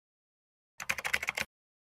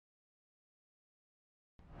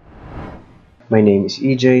My name is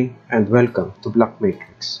EJ and welcome to Block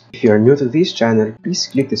Matrix. If you are new to this channel, please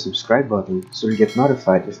click the subscribe button so you'll get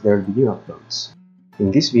notified if there will be new uploads.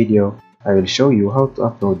 In this video, I will show you how to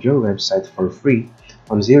upload your website for free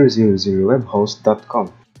on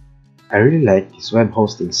 000webhost.com. I really like this web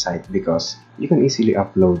hosting site because you can easily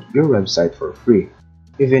upload your website for free,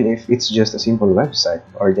 even if it's just a simple website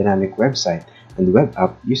or dynamic website and web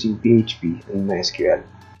app using PHP and MySQL.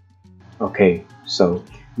 Okay, so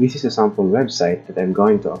this is a sample website that I'm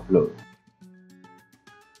going to upload.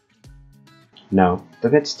 Now, to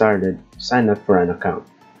get started, sign up for an account.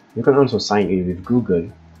 You can also sign in with Google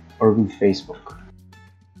or with Facebook.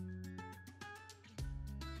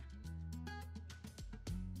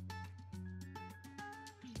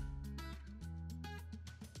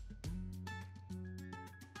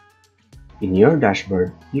 In your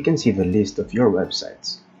dashboard, you can see the list of your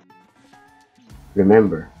websites.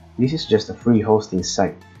 Remember, this is just a free hosting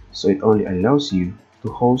site, so it only allows you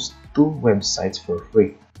to host 2 websites for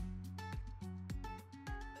free.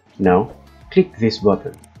 Now, click this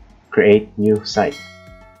button, Create New Site.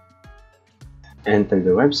 Enter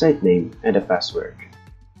the website name and a password.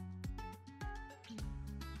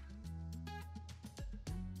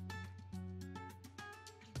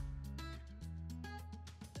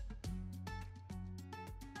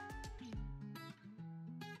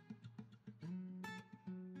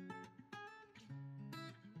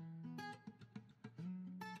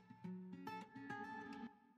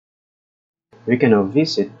 We can now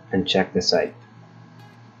visit and check the site.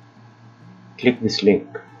 Click this link.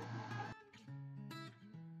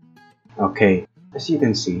 Okay, as you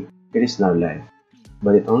can see, it is now live,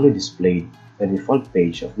 but it only displayed the default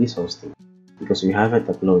page of this hosting because we haven't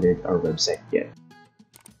uploaded our website yet.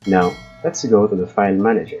 Now, let's go to the file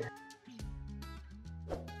manager.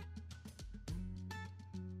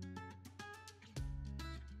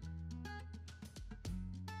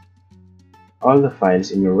 All the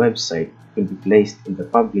files in your website will be placed in the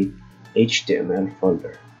public HTML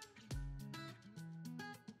folder.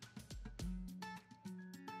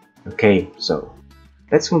 Okay, so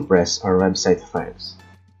let's compress our website files.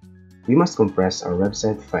 We must compress our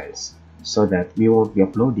website files so that we won't be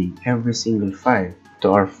uploading every single file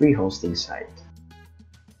to our free hosting site.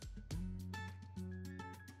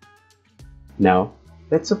 Now,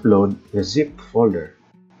 let's upload the zipped folder.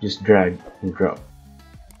 Just drag and drop.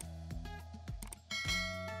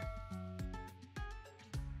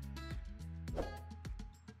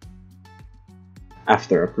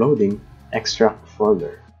 After uploading, extract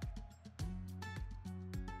folder.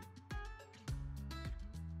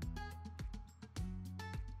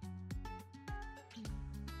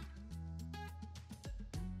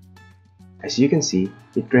 As you can see,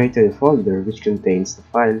 it created a folder which contains the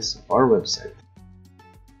files of our website.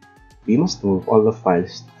 We must move all the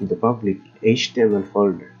files to the public HTML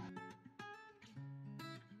folder.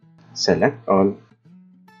 Select all,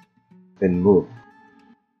 then move.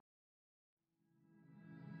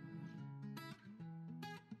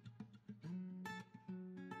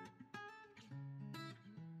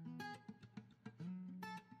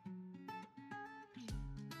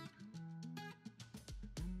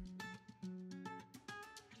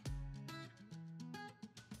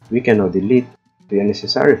 We can now delete the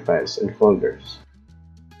unnecessary files and folders.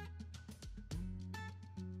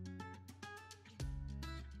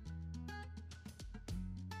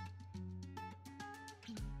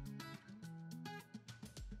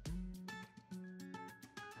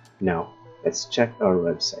 Now, let's check our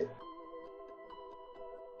website.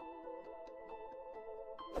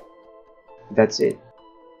 That's it.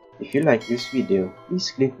 If you like this video,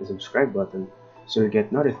 please click the subscribe button so you'll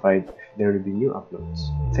get notified if there will be new uploads.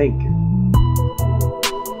 Thank you.